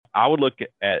I would look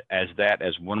at as that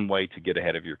as one way to get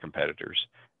ahead of your competitors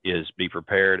is be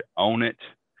prepared, own it,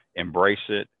 embrace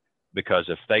it, because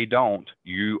if they don't,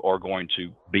 you are going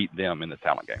to beat them in the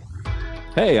talent game.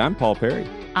 Hey, I'm Paul Perry.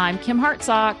 I'm Kim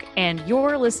Hartsock, and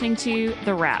you're listening to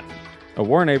The Wrap, a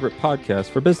Warren Averett podcast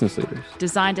for business leaders,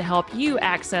 designed to help you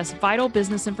access vital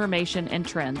business information and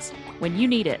trends when you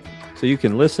need it, so you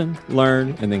can listen,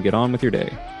 learn, and then get on with your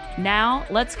day. Now,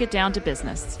 let's get down to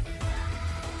business.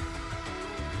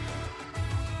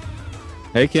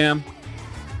 Hey, Kim.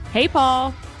 Hey,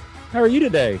 Paul. How are you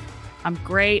today? I'm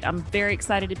great. I'm very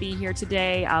excited to be here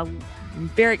today. I'm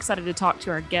very excited to talk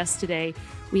to our guest today.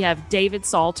 We have David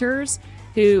Salters,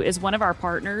 who is one of our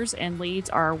partners and leads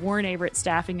our Warren Averett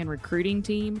staffing and recruiting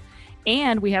team.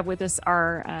 And we have with us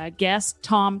our guest,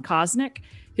 Tom Kosnick,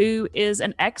 who is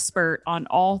an expert on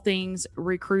all things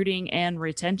recruiting and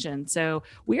retention. So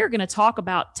we are going to talk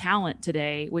about talent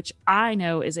today, which I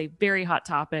know is a very hot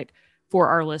topic for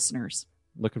our listeners.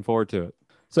 Looking forward to it.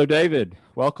 So David,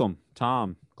 welcome.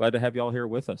 Tom, glad to have you all here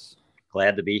with us.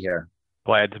 Glad to be here.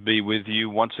 Glad to be with you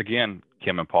once again,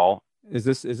 Kim and Paul. Is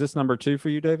this number 2 for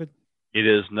you, David? It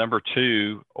is number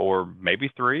 2 or maybe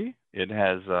 3. It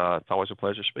has. It's always a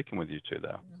pleasure speaking with you too,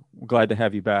 though. Glad to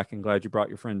have you back and glad you brought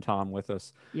your friend Tom with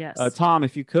us. Yes. Tom,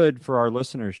 if you could, for our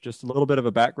listeners, just a little bit of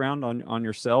a background on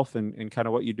yourself and kind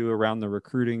of what you do around the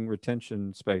recruiting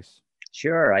retention space.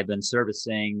 Sure. I've been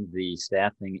servicing the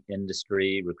staffing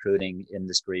industry, recruiting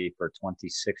industry for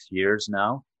 26 years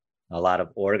now. A lot of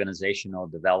organizational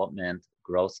development,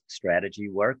 growth strategy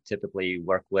work, typically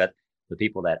work with the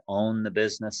people that own the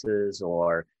businesses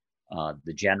or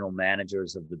the general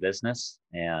managers of the business.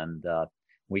 And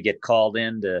we get called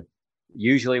in to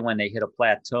usually when they hit a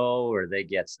plateau or they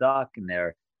get stuck and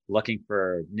they're looking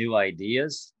for new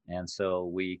ideas. And so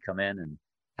we come in and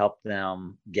help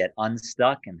them get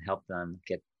unstuck and help them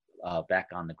get back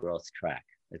on the growth track.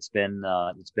 It's been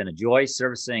a joy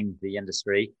servicing the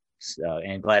industry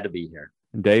and glad to be here.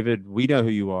 And David, we know who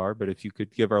you are, but if you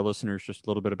could give our listeners just a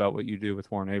little bit about what you do with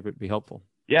Warren Averett, it'd be helpful.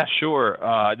 Yeah, sure.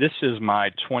 This is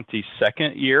my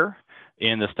 22nd year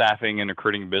in the staffing and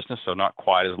recruiting business, so not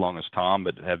quite as long as Tom,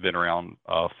 but have been around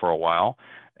for a while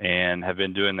and have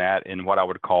been doing that in what I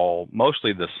would call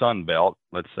mostly the Sun Belt,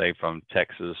 let's say from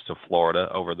Texas to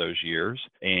Florida over those years.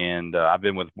 And I've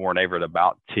been with Warren Averett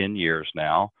about 10 years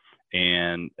now.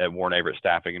 And at Warren Averett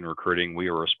Staffing and Recruiting, we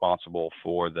are responsible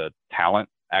for the talent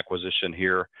acquisition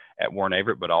here at Warren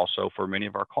Averett, but also for many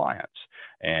of our clients.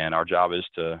 And our job is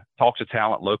to talk to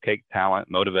talent, locate talent,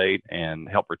 motivate, and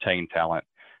help retain talent.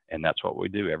 And that's what we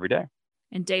do every day.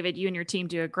 And David, you and your team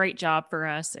do a great job for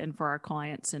us and for our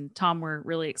clients. And Tom, we're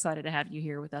really excited to have you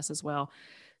here with us as well.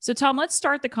 So Tom, let's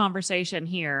start the conversation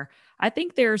here. I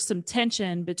think there's some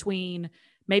tension between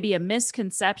maybe a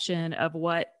misconception of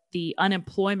what the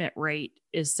unemployment rate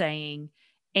is saying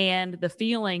and the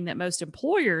feeling that most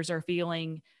employers are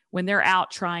feeling when they're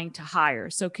out trying to hire.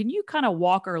 So can you kind of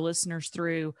walk our listeners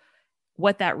through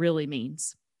what that really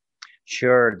means?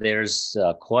 Sure. There's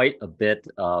quite a bit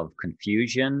of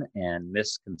confusion and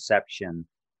misconception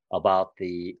about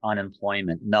the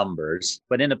unemployment numbers.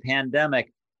 But in a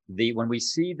pandemic, when we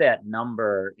see that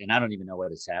number, and I don't even know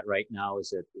what it's at right now,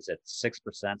 is it 6%,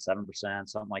 7%,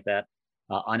 something like that,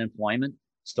 unemployment?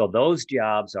 So those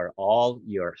jobs are all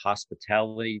your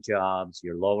hospitality jobs,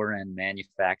 your lower end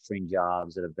manufacturing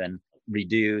jobs that have been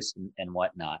reduced and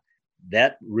whatnot.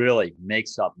 That really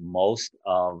makes up most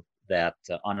of that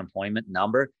unemployment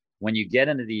number. When you get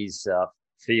into these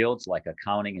fields like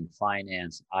accounting and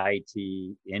finance,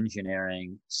 IT,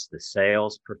 engineering, the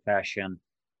sales profession,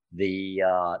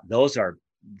 those are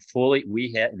fully,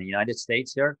 we had in the United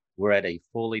States here, we're at a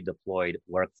fully deployed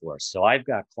workforce. So I've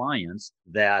got clients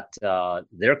that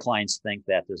their clients think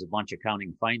that there's a bunch of accounting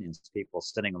and finance people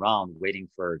sitting around waiting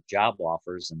for job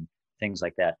offers and things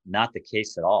like that. Not the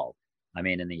case at all. I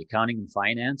mean, in the accounting and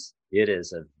finance, it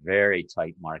is a very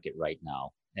tight market right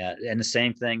now. And the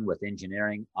same thing with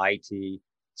engineering, IT,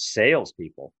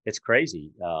 salespeople. It's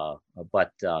crazy.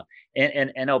 But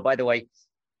oh, by the way,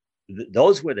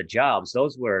 those were the jobs.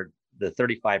 Those were the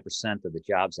 35% of the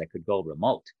jobs that could go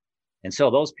remote. And so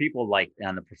those people, like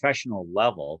on the professional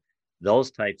level,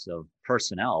 those types of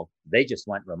personnel, they just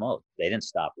went remote. They didn't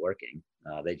stop working.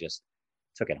 They just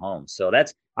took it home. So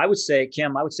I would say,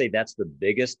 Kim, that's the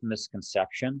biggest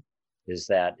misconception, is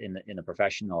that in the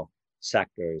professional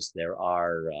sectors, there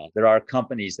are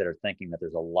companies that are thinking that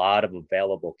there's a lot of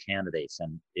available candidates,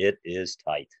 and it is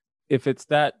tight. If it's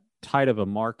that tight of a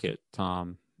market,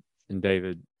 Tom and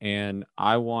David, and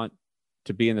I want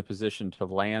to be in the position to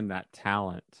land that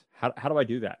talent, how do I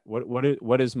do that?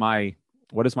 What is my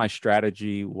What is my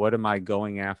strategy? What am I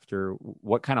going after?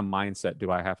 What kind of mindset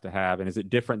do I have to have? And is it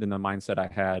different than the mindset I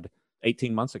had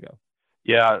 18 months ago?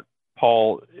 Yeah,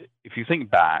 Paul, if you think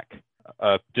back,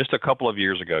 just a couple of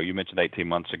years ago, you mentioned 18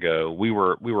 months ago, we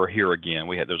were here again.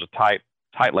 There's a tight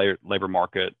labor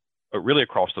market, really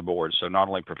across the board. So not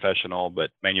only professional, but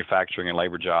manufacturing and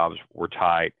labor jobs were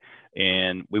tight.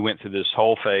 And we went through this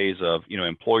whole phase of,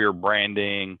 employer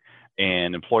branding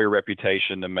and employer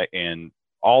reputation and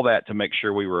all that to make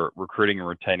sure we were recruiting and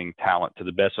retaining talent to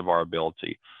the best of our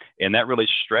ability. And that really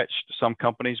stretched some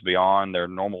companies beyond their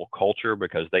normal culture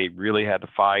because they really had to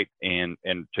fight and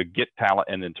to get talent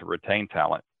and then to retain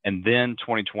talent. And then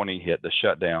 2020 hit, the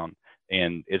shutdown.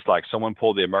 And it's like someone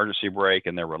pulled the emergency brake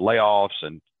and there were layoffs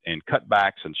and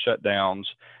cutbacks and shutdowns.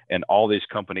 And all these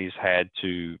companies had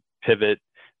to pivot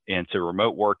into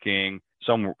remote working.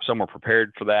 Some were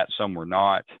prepared for that, some were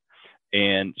not.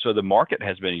 And so the market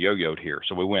has been yo-yoed here.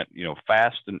 So we went,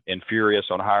 fast and furious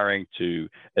on hiring to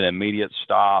an immediate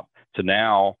stop to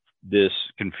now this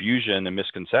confusion and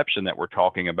misconception that we're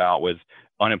talking about with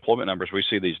unemployment numbers. We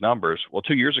see these numbers. Well,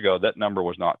 2 years ago, that number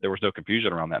there was no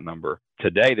confusion around that number.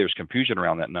 Today, there's confusion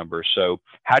around that number. So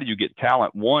how do you get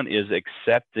talent? One is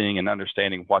accepting and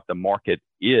understanding what the market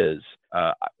is.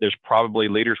 There's probably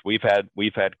leaders we've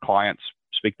had clients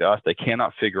speak to us. They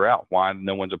cannot figure out why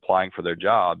no one's applying for their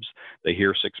jobs. They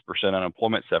hear 6%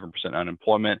 unemployment, 7%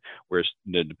 unemployment, whereas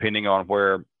depending on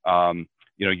where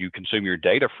you consume your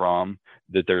data from,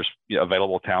 that there's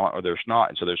available talent or there's not.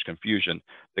 And so there's confusion.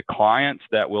 The clients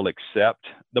that will accept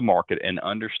the market and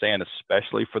understand,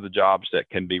 especially for the jobs that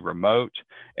can be remote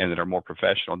and that are more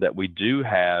professional, that we do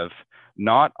have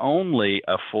not only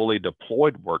a fully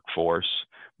deployed workforce,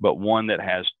 but one that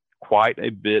has quite a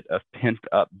bit of pent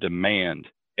up demand.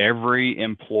 Every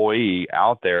employee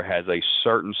out there has a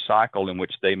certain cycle in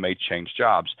which they may change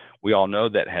jobs. We all know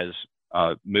that has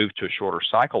moved to a shorter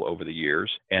cycle over the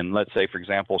years. And let's say, for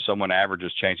example, someone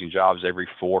averages changing jobs every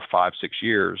 4, 5, 6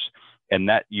 years, and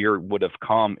that year would have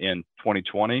come in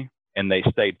 2020 and they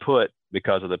stayed put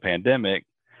because of the pandemic.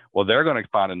 Well, they're going to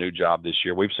find a new job this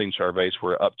year. We've seen surveys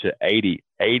where up to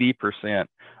 80%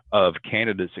 of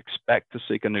candidates expect to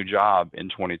seek a new job in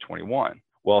 2021.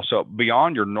 Well, so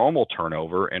beyond your normal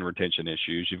turnover and retention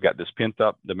issues, you've got this pent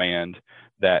up demand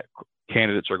that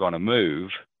candidates are going to move.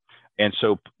 And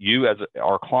so you, as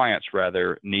our clients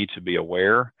rather, need to be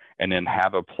aware and then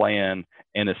have a plan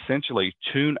and essentially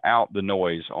tune out the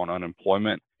noise on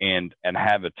unemployment and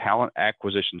have a talent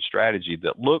acquisition strategy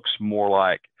that looks more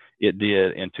like it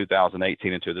did in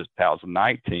 2018 and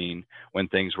 2019 when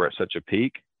things were at such a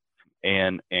peak,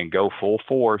 and go full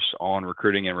force on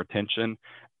recruiting and retention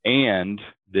and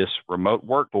this remote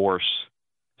workforce.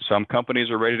 Some companies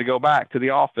are ready to go back to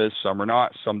the office. Some are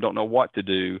not. Some don't know what to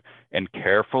do. And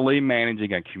carefully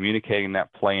managing and communicating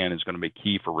that plan is going to be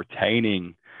key for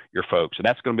retaining your folks. And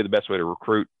that's going to be the best way to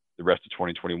recruit the rest of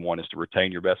 2021 is to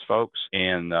retain your best folks.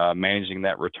 And managing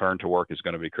that return to work is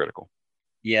going to be critical.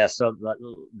 Yeah. So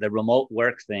the remote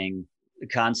work thing, the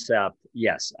concept,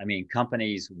 yes. I mean,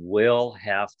 companies will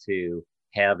have to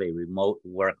have a remote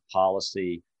work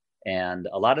policy. And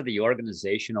a lot of the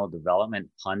organizational development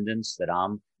pundits that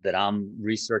I'm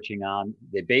researching on,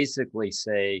 they basically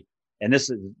say, and this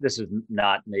is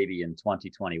not maybe in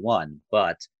 2021,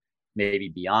 but maybe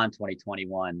beyond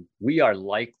 2021, we are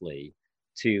likely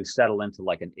to settle into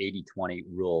like an 80-20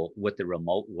 rule with the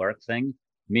remote work thing,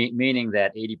 meaning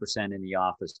that 80% in the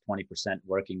office, 20%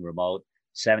 working remote,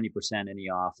 70% in the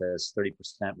office, 30%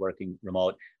 working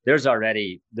remote. There's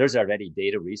already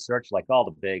data research, like all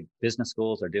the big business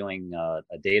schools are doing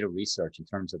a data research in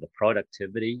terms of the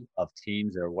productivity of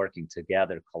teams that are working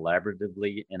together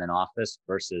collaboratively in an office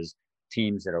versus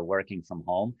teams that are working from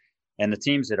home. And the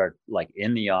teams that are like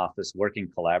in the office working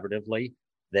collaboratively,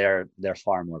 they're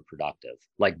far more productive,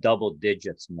 like double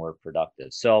digits more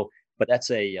productive. So, but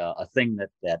that's a thing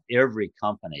that every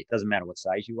company, doesn't matter what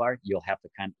size you are, you'll have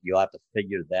to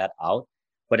figure that out.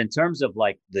 But in terms of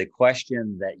like the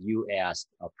question that you asked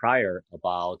prior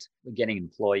about getting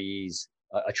employees,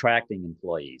 attracting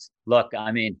employees, look,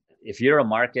 I mean, if you're a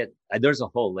market, there's a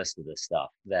whole list of this stuff,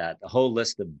 a whole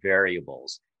list of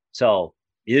variables. So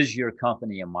is your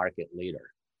company a market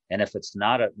leader? And if it's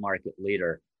not a market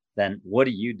leader, then what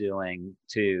are you doing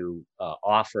to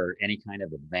offer any kind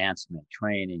of advancement,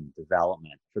 training,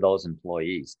 development for those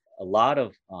employees? A lot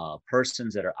of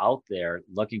persons that are out there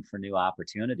looking for new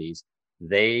opportunities,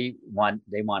 they want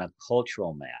a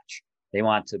cultural match. They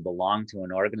want to belong to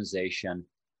an organization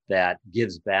that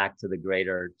gives back to the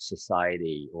greater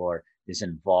society or is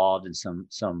involved in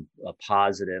some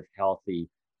positive, healthy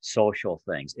social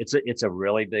things. It's a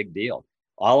really big deal.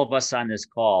 all of us on this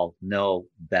call know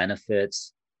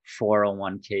benefits,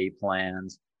 401k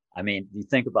plans. I mean, you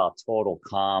think about total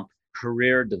comp,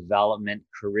 career development,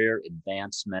 career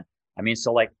advancement. I mean,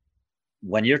 so like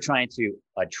when you're trying to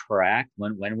attract,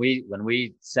 when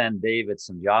we send David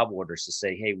some job orders to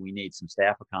say, hey, we need some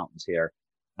staff accountants here.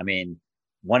 I mean,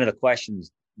 one of the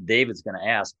questions David's going to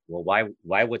ask, well,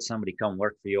 why would somebody come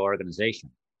work for your organization?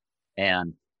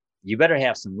 And you better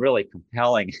have some really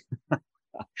compelling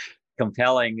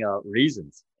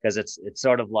reasons, because it's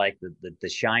sort of like the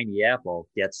shiny apple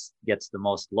gets the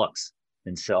most looks.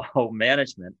 And so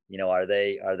management, are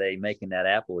they making that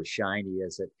apple as shiny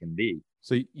as it can be?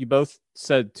 So you both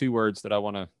said two words that I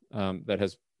want to, that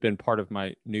has been part of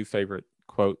my new favorite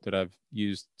quote that I've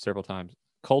used several times.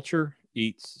 Culture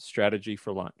eats strategy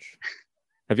for lunch.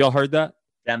 Have y'all heard that?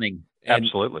 Deming.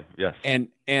 Absolutely. Yes. And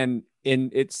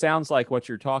it sounds like what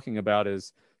you're talking about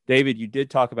is, David, you did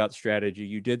talk about strategy.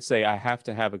 You did say, I have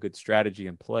to have a good strategy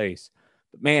in place.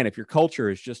 But man, if your culture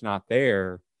is just not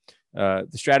there, the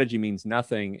strategy means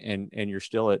nothing. And you're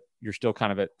still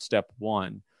kind of at step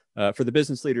one. For the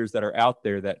business leaders that are out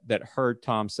there that heard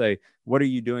Tom say, what are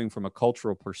you doing from a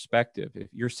cultural perspective? If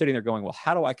you're sitting there going, well,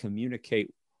 how do I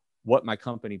communicate what my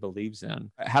company believes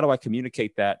in? How do I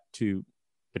communicate that to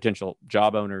potential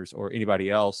job owners or anybody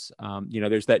else?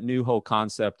 There's that new whole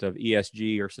concept of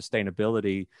ESG or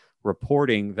sustainability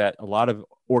reporting that a lot of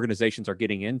organizations are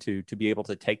getting into to be able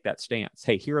to take that stance.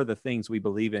 Hey, here are the things we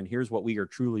believe in. Here's what we are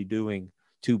truly doing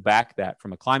to back that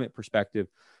from a climate perspective,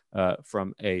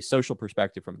 from a social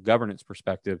perspective, from a governance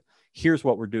perspective. Here's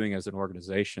what we're doing as an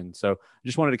organization. So I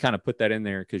just wanted to kind of put that in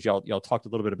there because y'all talked a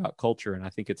little bit about culture. And I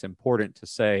think it's important to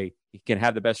say you can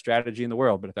have the best strategy in the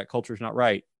world, but if that culture is not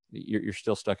right, you're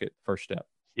still stuck at first step.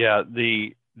 Yeah,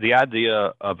 the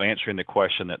idea of answering the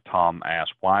question that Tom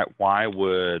asked, why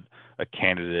would a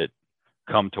candidate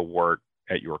come to work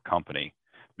at your company?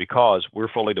 Because we're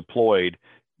fully deployed.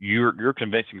 You're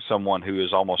convincing someone who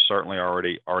is almost certainly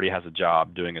already has a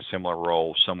job doing a similar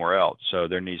role somewhere else. So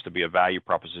there needs to be a value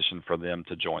proposition for them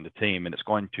to join the team, and it's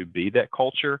going to be that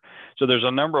culture. So there's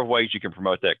a number of ways you can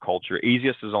promote that culture.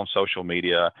 Easiest is on social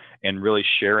media and really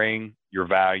sharing your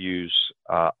values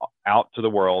out to the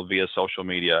world via social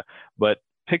media. But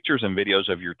pictures and videos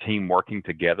of your team working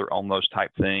together on those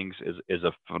type things is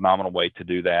a phenomenal way to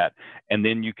do that. And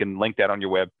then you can link that on your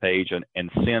web page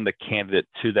and send a candidate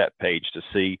to that page to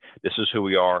see, this is who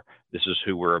we are, this is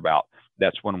who we're about.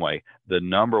 That's one way. The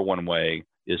number one way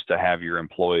is to have your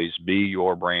employees be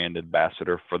your brand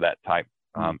ambassador for that type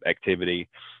activity.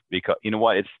 Because you know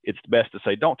what, it's best to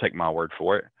say, don't take my word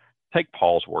for it. Take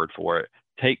Paul's word for it.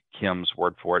 Take Kim's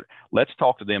word for it. Let's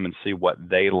talk to them and see what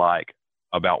they like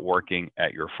about working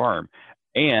at your firm.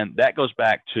 And that goes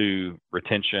back to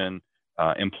retention,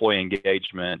 employee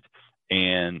engagement,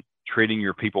 and treating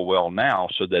your people well now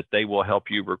so that they will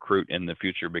help you recruit in the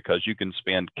future, because you can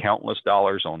spend countless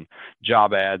dollars on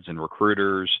job ads and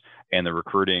recruiters and the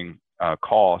recruiting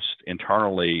cost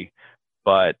internally.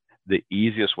 But the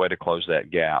easiest way to close that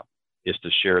gap is to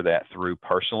share that through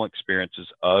personal experiences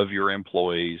of your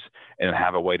employees and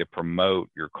have a way to promote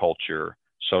your culture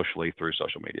socially through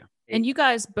social media. And you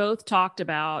guys both talked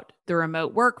about the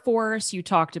remote workforce. You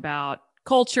talked about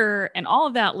culture, and all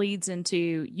of that leads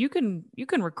into you can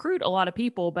recruit a lot of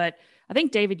people. But I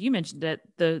think, David, you mentioned that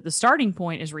the starting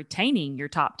point is retaining your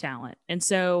top talent. And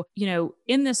so,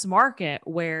 in this market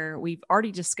where we've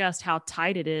already discussed how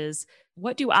tight it is,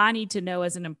 what do I need to know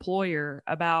as an employer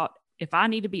about if I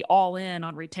need to be all in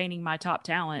on retaining my top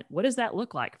talent? What does that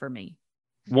look like for me?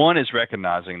 One is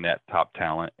recognizing that top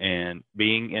talent and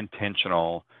being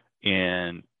intentional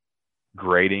in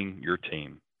grading your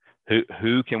team.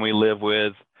 Who can we live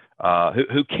with?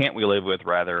 Who can't we live with,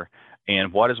 rather?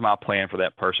 And what is my plan for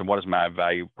that person? What is my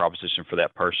value proposition for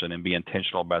that person? And be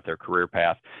intentional about their career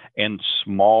path. And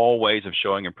small ways of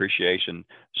showing appreciation,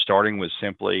 starting with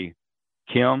simply,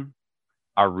 Kim,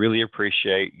 I really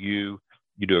appreciate you.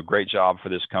 You do a great job for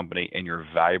this company, and you're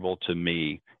valuable to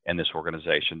me and this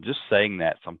organization. Just saying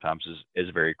that sometimes is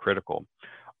very critical.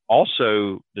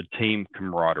 Also, the team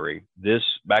camaraderie. This,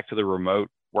 back to the remote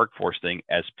workforce thing,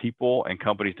 as people and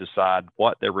companies decide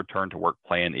what their return to work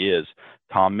plan is.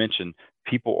 Tom mentioned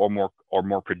people are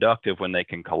more productive when they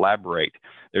can collaborate.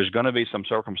 There's going to be some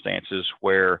circumstances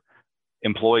where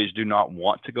employees do not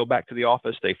want to go back to the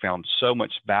office. They found so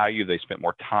much value. They spent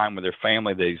more time with their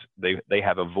family. They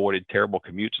have avoided terrible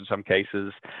commutes in some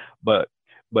cases, but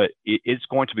it's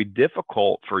going to be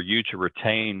difficult for you to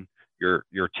retain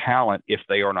your talent if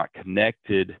they are not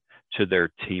connected to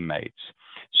their teammates.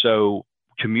 So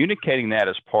communicating that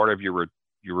as part of your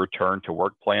return to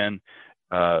work plan.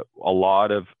 A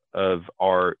lot of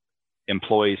our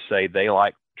employees say they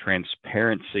like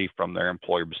transparency from their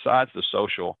employer besides the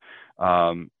social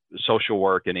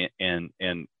work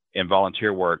and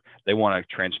volunteer work. They want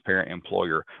a transparent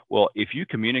employer. Well, if you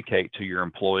communicate to your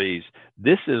employees,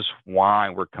 this is why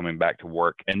we're coming back to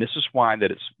work, and this is why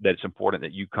that it's important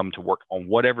that you come to work on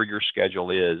whatever your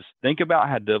schedule is. Think about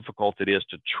how difficult it is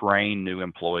to train new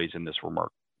employees in this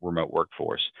remote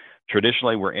workforce.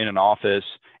 Traditionally, we're in an office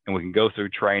and we can go through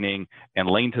training and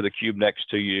lean to the cube next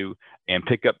to you and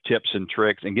pick up tips and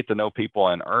tricks and get to know people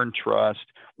and earn trust.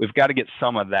 We've got to get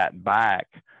some of that back,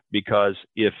 because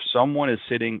if someone is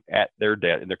sitting at their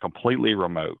desk and they're completely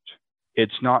remote,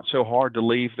 it's not so hard to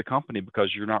leave the company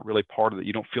because you're not really part of it.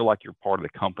 You don't feel like you're part of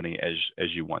the company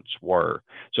as you once were.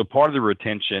 So part of the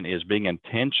retention is being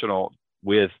intentional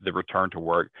with the return to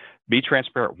work. Be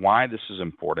transparent why this is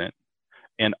important,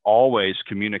 and always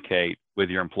communicate with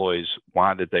your employees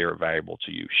why that they are valuable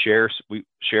to you. We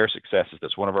share successes.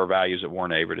 That's one of our values at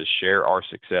Warren Averett, is share our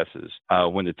successes.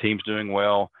 When the team's doing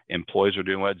well, employees are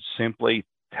doing well, simply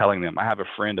telling them. I have a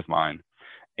friend of mine,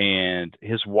 and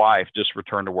his wife just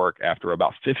returned to work after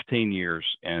about 15 years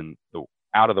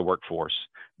out of the workforce,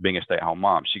 being a stay-at-home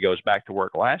mom. She goes back to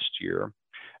work last year,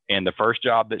 and the first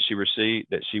job that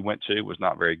she went to was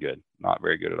not very good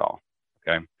at all.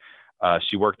 Okay.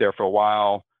 She worked there for a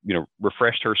while,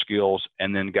 refreshed her skills,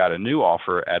 and then got a new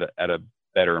offer at a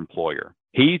better employer.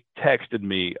 He texted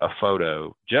me a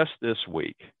photo just this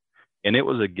week, and it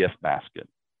was a gift basket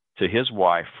to his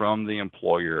wife from the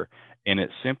employer, and it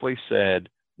simply said,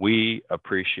 "We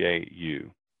appreciate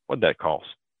you." What'd that cost?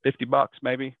 $50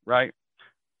 maybe, right?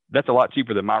 That's a lot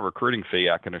cheaper than my recruiting fee,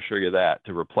 I can assure you that,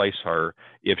 to replace her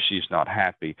if she's not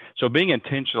happy. So being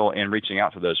intentional and reaching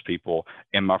out to those people.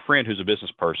 And my friend, who's a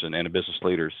business person and a business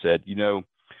leader, said,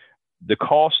 the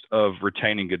cost of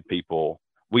retaining good people,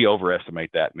 we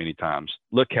overestimate that many times.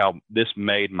 Look how this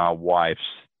made my wife's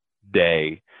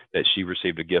day, that she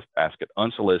received a gift basket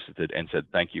unsolicited and said,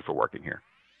 "Thank you for working here."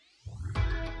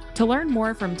 To learn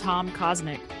more from Tom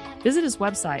Kosnick, visit his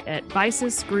website at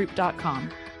visisgroup.com.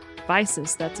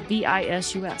 Visus, that's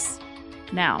VISUS.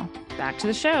 Now, back to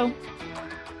the show.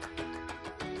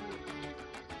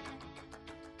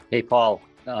 Hey, Paul,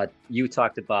 you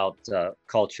talked about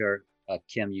culture.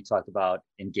 Kim, you talked about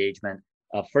engagement.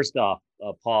 First off,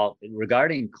 Paul,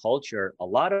 regarding culture, a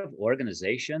lot of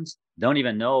organizations don't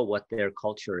even know what their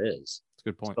culture is. That's a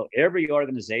good point. So every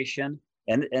organization,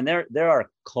 and there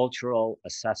are cultural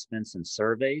assessments and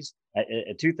surveys.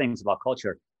 Two things about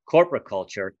culture: corporate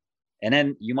culture. And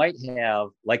then you might have,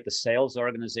 like the sales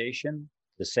organization,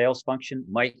 the sales function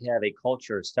might have a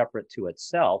culture separate to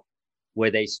itself where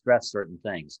they stress certain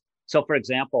things. So for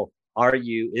example,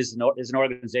 is an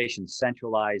organization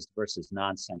centralized versus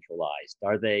non-centralized?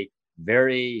 Are they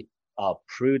very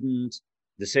prudent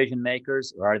decision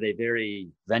makers, or are they very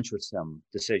venturesome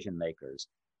decision makers?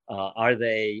 Are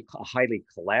they a highly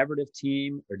collaborative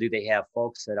team, or do they have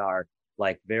folks that are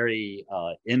like very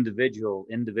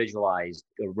individualized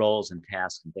roles and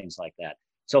tasks and things like that?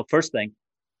 So first thing,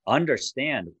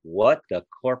 understand what the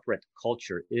corporate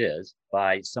culture is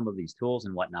by some of these tools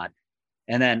and whatnot.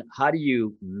 And then how do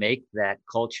you make that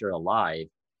culture alive?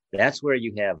 That's where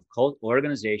you have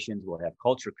organizations will have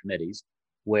culture committees,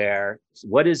 where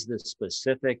what is the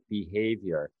specific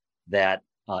behavior that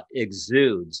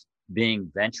exudes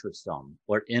being venturesome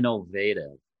or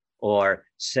innovative or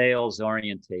sales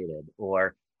orientated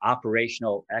or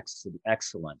operational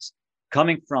excellence,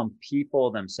 coming from people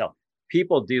themselves.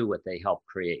 People do what they help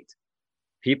create.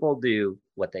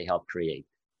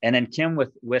 And then Kim,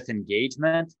 with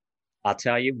engagement, I'll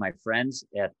tell you, my friends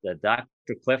at the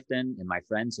Dr. Clifton and my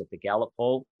friends at the Gallup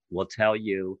poll will tell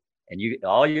you, and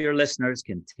all your listeners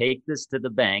can take this to the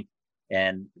bank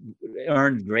and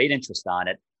earn great interest on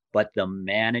it, but the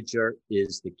manager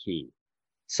is the key.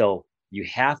 So you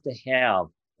have to have,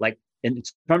 like, in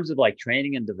terms of like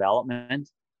training and development,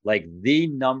 like the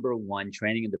number one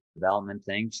training and development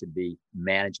thing should be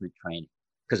management training.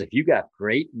 Because if you got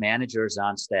great managers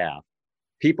on staff,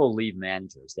 people leave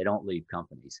managers, they don't leave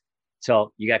companies.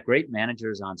 So you got great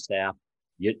managers on staff.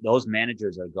 Those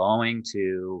managers are going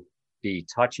to be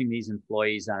touching these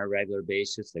employees on a regular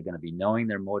basis. They're going to be knowing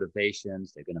their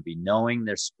motivations. They're going to be knowing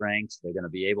their strengths. They're going to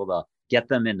be able to get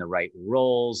them in the right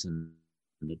roles and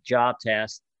the job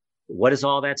tasks. What does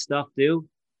all that stuff do?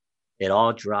 It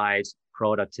all drives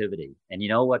productivity. And you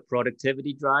know what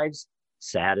productivity drives?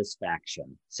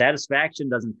 Satisfaction. Satisfaction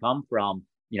doesn't come from,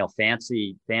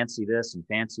 fancy this and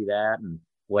fancy that and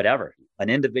whatever. An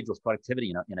individual's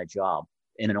productivity in a job,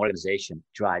 in an organization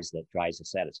drives the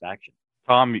satisfaction.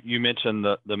 Tom, you mentioned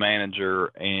the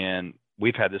manager, and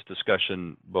we've had this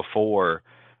discussion before.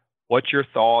 What's your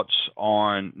thoughts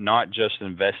on not just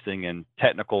investing in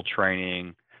technical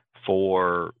training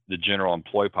for the general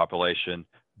employee population,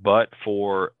 but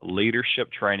for leadership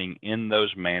training in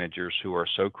those managers who are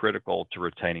so critical to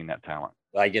retaining that talent?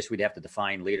 I guess we'd have to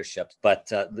define leadership, but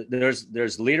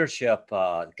there's leadership.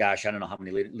 Gosh, I don't know how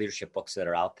many leadership books that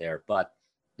are out there, but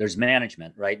there's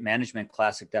management, right? Management,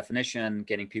 classic definition,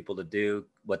 getting people to do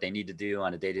what they need to do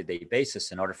on a day-to-day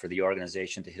basis in order for the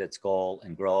organization to hit its goal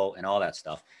and grow and all that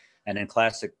stuff. And then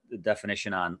classic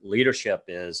definition on leadership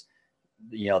is,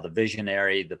 the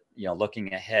visionary,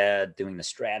 looking ahead, doing the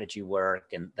strategy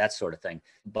work and that sort of thing.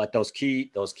 But those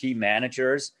key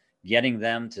managers, getting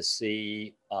them to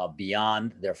see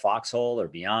beyond their foxhole or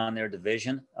beyond their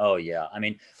division. Oh yeah. I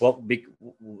mean,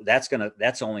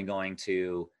 that's only going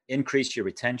to increase your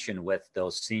retention with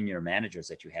those senior managers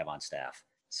that you have on staff.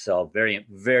 So very,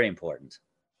 very important.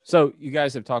 So you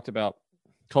guys have talked about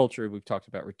culture. We've talked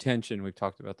about retention. We've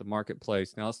talked about the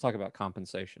marketplace. Now let's talk about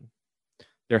compensation.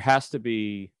 There has to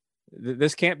be,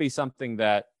 this can't be something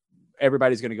that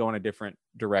everybody's going to go in a different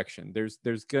direction.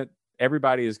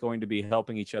 Everybody is going to be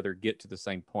helping each other get to the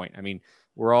same point. I mean,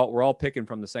 we're all picking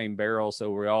from the same barrel,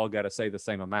 so we all got to say the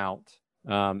same amount.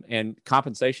 And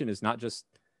compensation is not just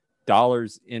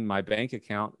dollars in my bank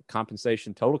account.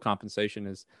 Total compensation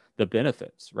is the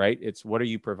benefits, right? It's what are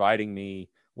you providing me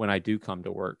when I do come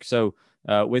to work? So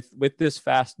with this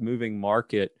fast moving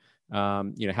market, how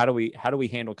do we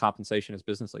handle compensation as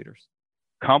business leaders?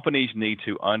 Companies need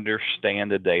to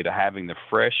understand the data. Having the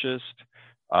freshest,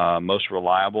 most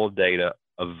reliable data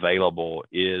available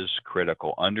is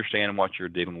critical. Understand what you're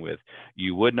dealing with.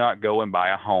 You would not go and buy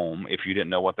a home if you didn't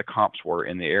know what the comps were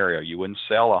in the area. You wouldn't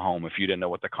sell a home if you didn't know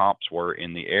what the comps were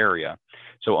in the area.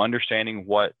 So understanding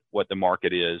what the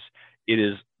market is, it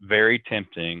is very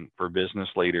tempting for business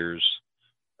leaders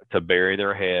to bury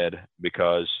their head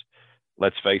because,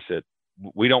 let's face it,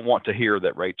 we don't want to hear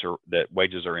that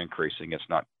wages are increasing. It's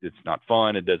not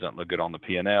fun. It doesn't look good on the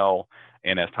P&L.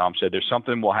 And as Tom said, there's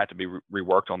something will have to be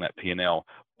reworked on that P&L.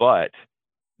 But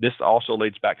this also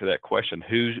leads back to that question: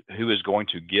 who is going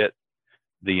to get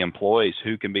the employees?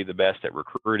 Who can be the best at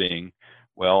recruiting?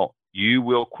 Well, you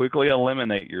will quickly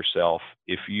eliminate yourself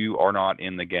if you are not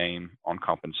in the game on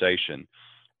compensation.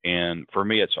 And for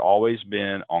me, it's always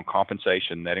been on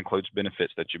compensation. That includes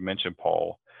benefits that you mentioned,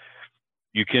 Paul.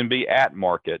 You can be at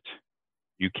market.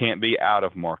 You can't be out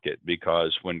of market,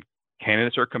 because when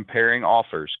candidates are comparing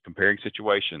offers, comparing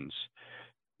situations,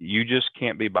 you just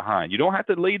can't be behind. You don't have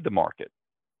to lead the market,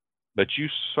 but you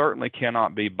certainly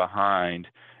cannot be behind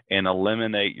and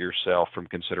eliminate yourself from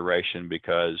consideration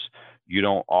because you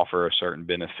don't offer a certain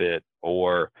benefit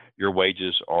or your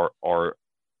wages are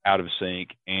out of sync.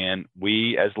 And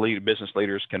we as business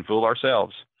leaders can fool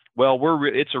ourselves. Well,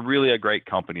 it's really a great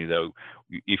company, though.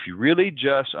 If you really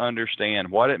just understand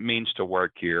what it means to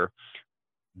work here,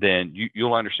 then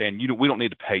you'll understand we don't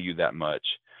need to pay you that much.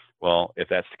 Well, if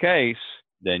that's the case,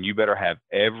 then you better have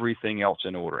everything else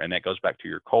in order. And that goes back to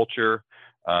your culture,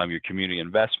 your community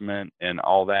investment, and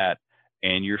all that.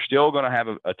 And you're still going to have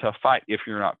a tough fight if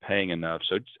you're not paying enough.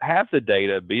 So just have the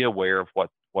data, be aware of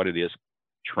what it is,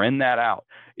 trend that out.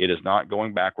 It is not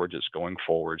going backwards, it's going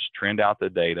forwards. Trend out the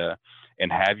data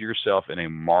and have yourself in a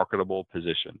marketable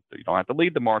position. So you don't have to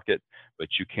lead the market, but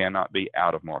you cannot be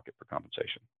out of market for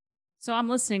compensation. So I'm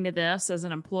listening to this as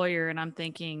an employer and I'm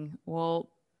thinking, well,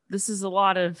 this is a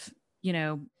lot of,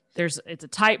 it's a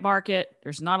tight market.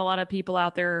 There's not a lot of people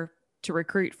out there to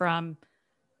recruit from.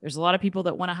 There's a lot of people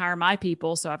that want to hire my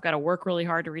people. So I've got to work really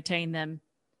hard to retain them.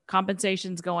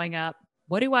 Compensation's going up.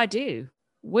 What do I do?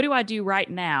 What do I do right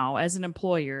now as an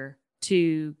employer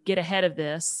to get ahead of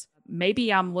this?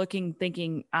 Maybe I'm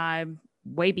thinking I'm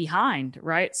way behind,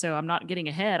 right? So I'm not getting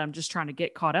ahead. I'm just trying to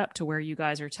get caught up to where you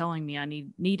guys are telling me I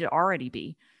need to already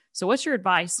be. So what's your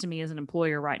advice to me as an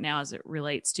employer right now as it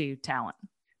relates to talent?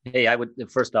 Hey, I would,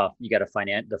 first off, you got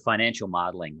to the financial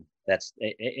modeling. That's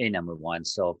a number one.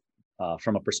 So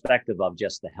from a perspective of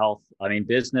just the health, I mean,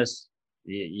 business,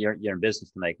 you're in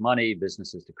business to make money.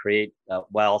 Business is to create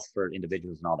wealth for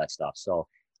individuals and all that stuff. So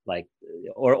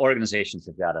organizations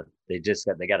they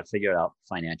got to figure it out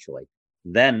financially.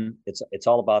 Then it's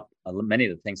all about many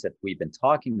of the things that we've been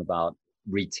talking about.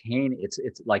 Retain. It's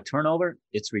like turnover.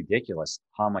 It's ridiculous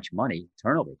how much money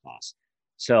turnover costs.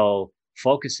 So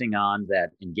focusing on that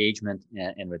engagement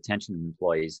and retention of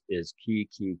employees is key.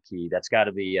 That's got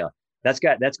to be that's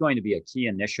going to be a key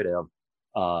initiative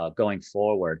going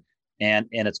forward. And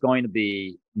it's going to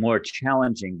be more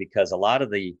challenging because a lot of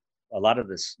the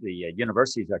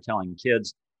universities are telling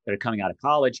kids that are coming out of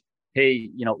college, hey,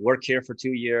 work here for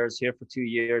 2 years, here for 2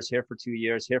 years, here for 2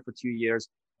 years, here for 2 years.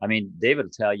 I mean, David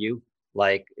will tell you,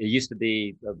 Like it used to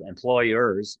be,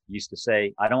 employers used to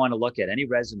say, I don't want to look at any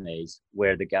resumes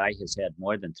where the guy has had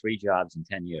more than 3 jobs in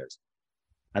 10 years.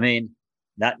 I mean,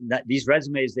 not these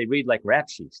resumes, they read like rap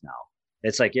sheets now.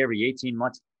 It's like every 18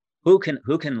 months, who can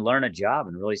learn a job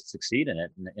and really succeed in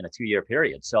it in a 2-year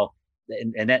period. So,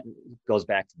 and that goes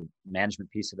back to the management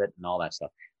piece of it and all that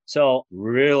stuff. So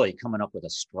really coming up with a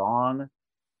strong,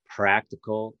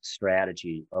 practical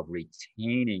strategy of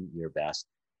retaining your best.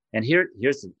 And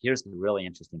here's the really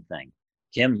interesting thing.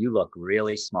 Kim, you look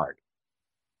really smart.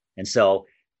 And so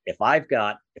if I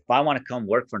want to come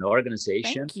work for an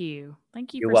organization. Thank you.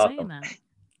 Thank you You're for welcome. saying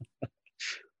that.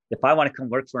 If I want to come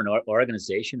work for an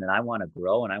organization and I want to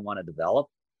grow and I want to develop,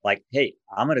 like, hey,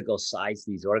 I'm going to go size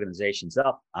these organizations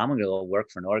up. I'm going to go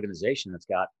work for an organization that's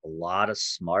got a lot of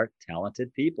smart,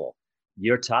 talented people.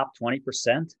 Your top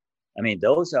 20%. I mean,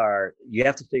 you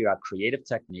have to figure out creative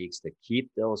techniques to keep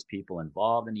those people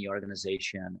involved in the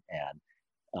organization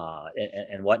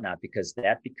and whatnot, because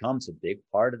that becomes a big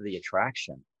part of the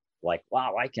attraction. Like,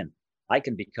 wow, I can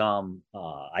become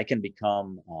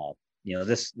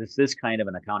this kind of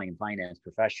an accounting and finance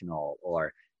professional,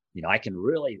 or I can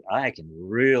really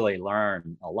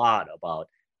learn a lot about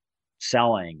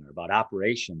selling or about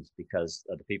operations because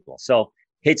of the people. So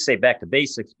hate to say back to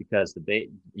basics, because the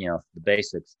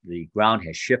basics, the ground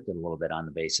has shifted a little bit on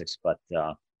the basics, but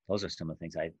those are some of the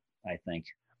things I think.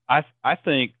 I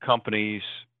think companies,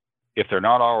 if they're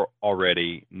not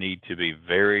already, need to be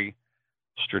very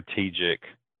strategic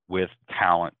with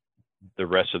talent the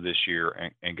rest of this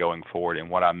year and going forward. And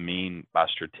what I mean by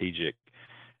strategic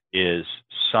is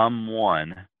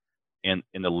someone in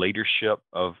the leadership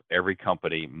of every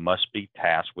company must be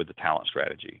tasked with the talent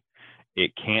strategy.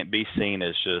 It can't be seen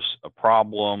as just a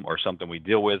problem or something we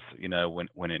deal with,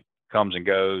 when it comes and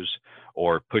goes,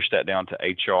 or push that down to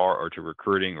HR or to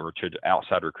recruiting or to the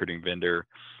outside recruiting vendor.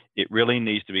 It really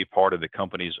needs to be part of the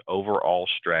company's overall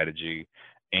strategy.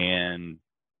 And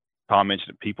Tom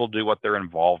mentioned that people do what they're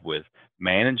involved with.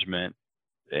 Management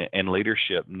and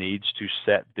leadership needs to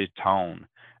set the tone.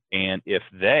 And if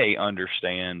they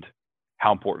understand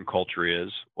how important culture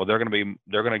is, well, they're going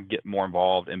to get more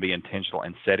involved and be intentional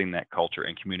in setting that culture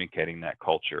and communicating that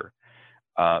culture.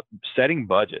 Setting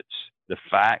budgets, the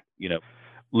fact,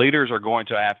 leaders are going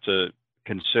to have to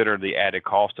consider the added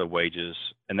cost of wages,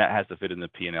 and that has to fit in the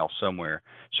P&L somewhere.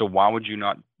 So why would you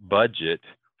not budget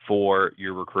for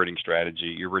your recruiting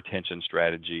strategy, your retention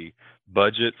strategy,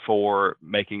 budget for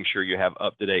making sure you have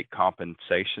up-to-date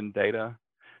compensation data?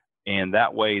 And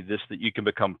that way, that you can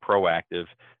become proactive.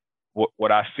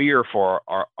 What I fear for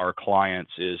our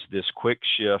clients is this quick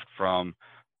shift from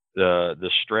the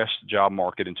stressed job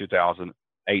market in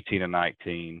 2018 and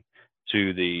 19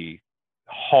 to the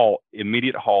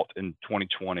immediate halt in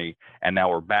 2020, and now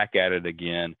we're back at it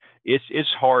again.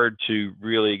 It's hard to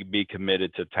really be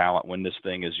committed to talent when this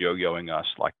thing is yo-yoing us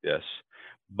like this.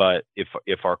 But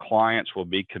if our clients will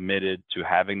be committed to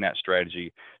having that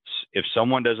strategy, if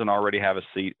someone doesn't already have a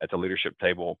seat at the leadership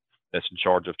table that's in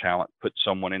charge of talent, put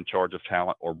someone in charge of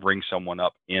talent, or bring someone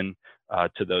up in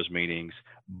to those meetings.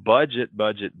 Budget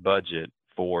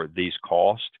for these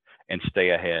costs and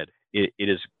stay ahead. It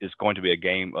is going to be a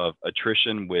game of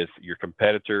attrition with your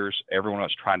competitors. Everyone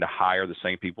else trying to hire the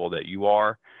same people that you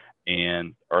are,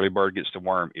 and early bird gets the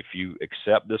worm. If you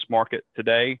accept this market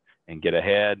today and get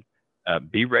ahead,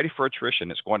 be ready for attrition.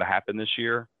 It's going to happen this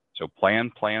year. So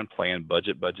plan,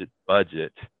 budget,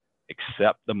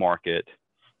 accept the market.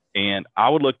 And I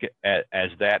would look at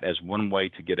that as one way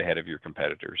to get ahead of your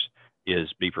competitors,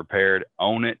 is be prepared,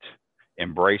 own it,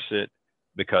 embrace it,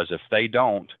 because if they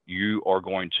don't, you are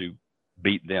going to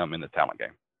beat them in the talent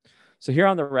game. So here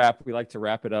on the wrap, we like to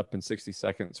wrap it up in 60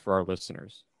 seconds for our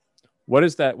listeners. What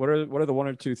is that? What are the one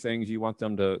or two things you want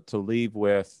them to leave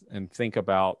with and think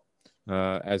about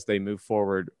as they move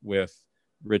forward with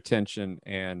retention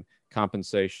and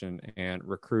compensation and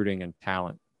recruiting and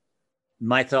talent?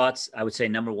 My thoughts, I would say,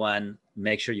 number one,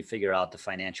 make sure you figure out the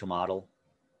financial model.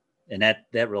 And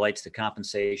that relates to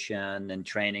compensation and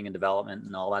training and development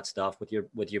and all that stuff with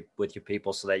your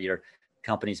people, so that your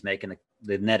company's making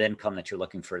the net income that you're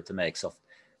looking for it to make. So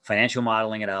financial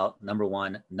modeling it out, number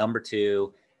one. Number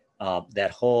two, how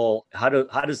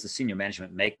does the senior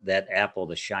management make that apple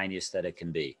the shiniest that it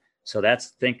can be? So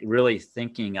that's really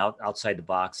thinking outside the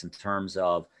box in terms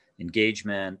of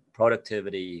engagement,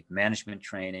 productivity, management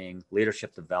training,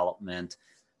 leadership development,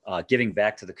 giving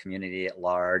back to the community at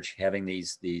large, having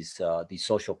these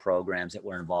social programs that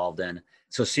we're involved in.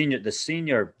 So the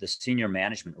senior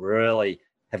management really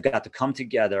have got to come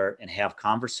together and have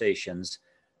conversations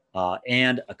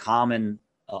and a common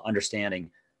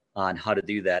understanding on how to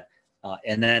do that.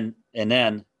 And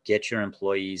then get your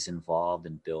employees involved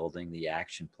in building the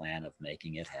action plan of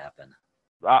making it happen.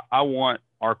 I want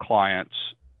our clients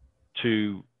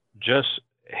to just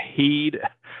heed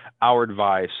our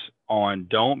advice on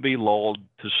don't be lulled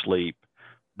to sleep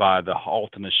by the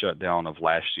halt and the shutdown of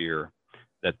last year,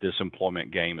 that this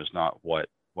employment game is not what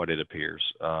it appears.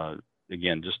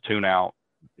 Again, just tune out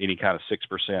any kind of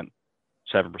 6%,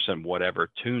 7%, whatever,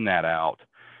 tune that out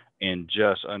and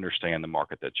just understand the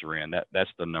market that you're in.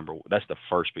 That's the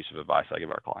first piece of advice I give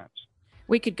our clients.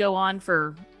 We could go on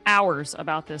for hours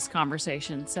about this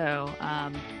conversation. So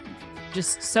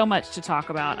just so much to talk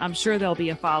about. I'm sure there'll be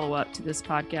a follow-up to this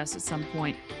podcast at some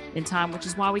point in time, which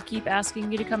is why we keep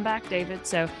asking you to come back, David.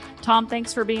 So Tom,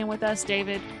 thanks for being with us.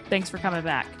 David, thanks for coming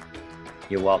back.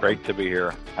 You're welcome. Great to be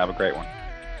here. Have a great one.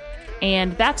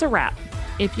 And that's a wrap.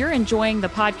 If you're enjoying the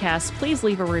podcast, please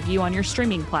leave a review on your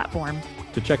streaming platform.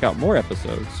 To check out more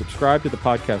episodes, subscribe to the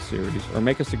podcast series, or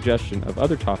make a suggestion of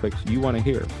other topics you want to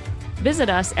hear. Visit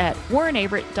us at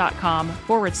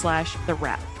warrenaverett.com/the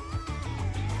wrap.